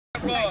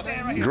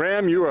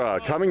Graham, you are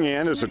coming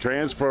in as a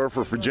transfer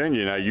for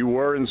Virginia. Now, you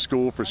were in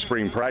school for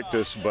spring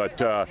practice, but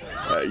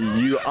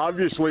you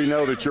obviously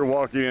know that you're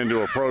walking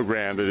into a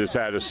program that has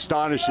had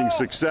astonishing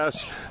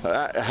success.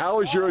 How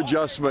has your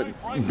adjustment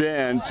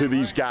been to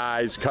these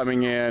guys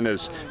coming in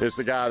as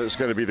the guy that's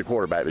going to be the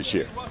quarterback this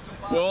year?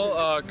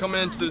 Well,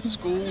 coming into this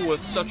school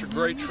with such a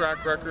great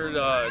track record,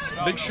 it's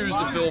big shoes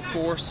to fill, of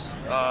course.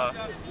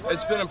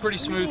 It's been a pretty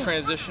smooth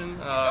transition.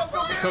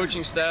 The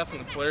coaching staff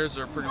and the players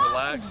are pretty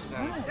relaxed,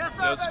 and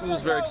the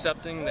school's very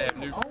accepting. They have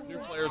new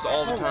players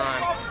all the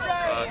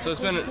time, so it's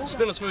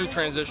been a smooth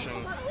transition,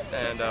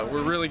 and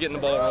we're really getting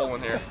the ball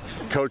rolling here.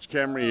 Coach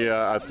Kemry,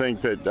 I think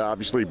that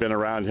obviously been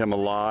around him a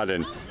lot,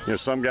 and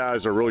some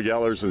guys are real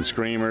yellers and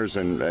screamers,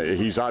 and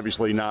he's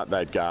obviously not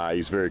that guy.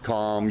 He's very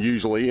calm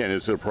usually in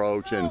his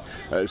approach, and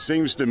it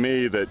seems to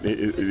me that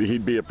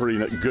he'd be a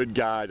pretty good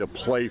guy to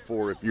play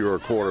for if you were a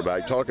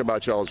quarterback. Talk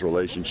about y'all's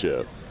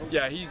relationship.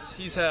 Yeah,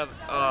 he's had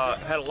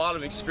a lot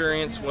of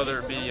experience, whether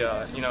it be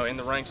in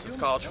the ranks of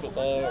college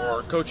football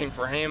or coaching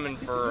for Hammond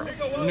for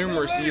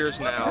numerous years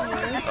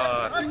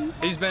now.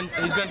 He's been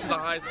to the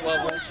highest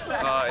level.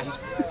 He's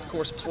of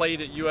course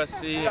played at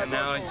USC, and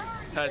now he's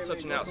had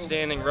such an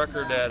outstanding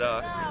record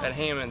at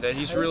Hammond that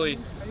he's really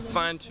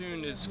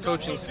fine-tuned his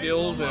coaching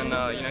skills, and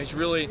he's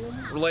really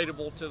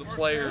relatable to the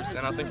players,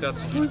 and I think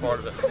that's a huge part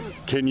of it.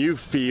 Can you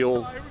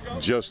feel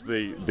just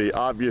the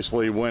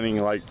obviously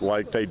winning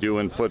like they do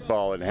in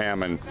football at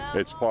Hammond?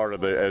 It's part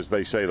of the, as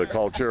they say, the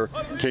culture.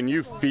 Can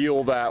you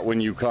feel that when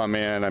you come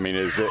in? I mean,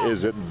 is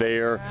it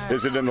there?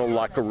 Is it in the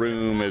locker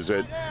room? Is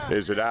it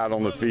out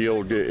on the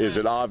field? Is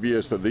it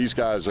obvious that these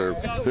guys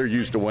they're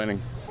used to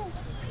winning?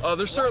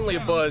 There's certainly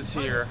a buzz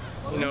here.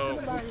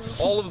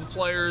 All of the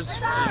players,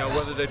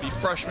 whether they be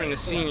freshmen or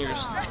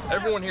seniors,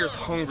 everyone here is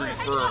hungry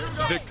for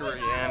victory,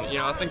 and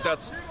I think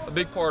that's a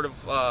big part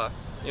of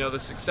the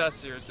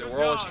success here, is that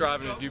we're always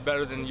striving to do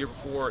better than the year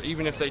before,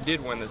 even if they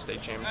did win the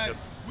state championship.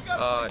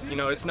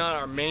 It's not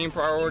our main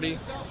priority,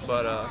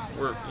 but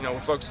we're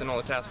focusing on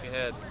the task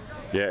ahead.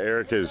 Yeah,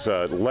 Eric is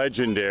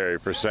legendary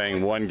for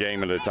saying one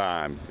game at a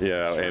time,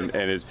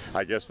 and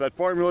I guess that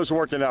formula is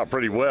working out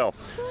pretty well.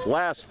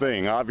 Last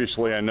thing,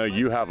 obviously, I know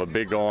you have a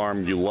big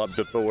arm, you love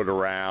to throw it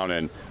around,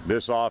 and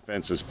this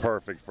offense is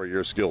perfect for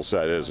your skill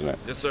set, isn't it?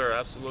 Yes, sir,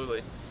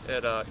 absolutely.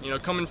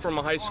 Coming from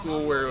a high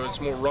school where it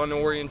was more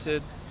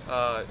run-oriented,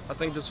 I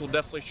think this will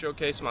definitely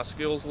showcase my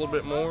skills a little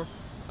bit more.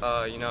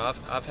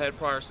 I've had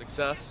prior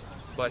success,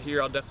 but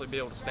here I'll definitely be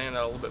able to stand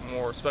out a little bit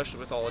more, especially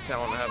with all the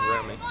talent I have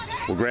around me.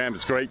 Well, Graham,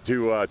 it's great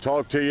to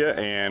talk to you,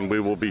 and we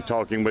will be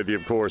talking with you,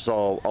 of course,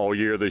 all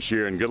year this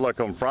year. And good luck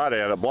on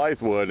Friday out at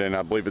Blythewood, and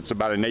I believe it's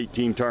about an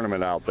 18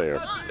 tournament out there.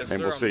 Yes, and sir.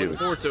 we'll see you. Looking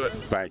forward to it.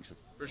 Thanks.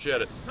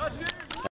 Appreciate it.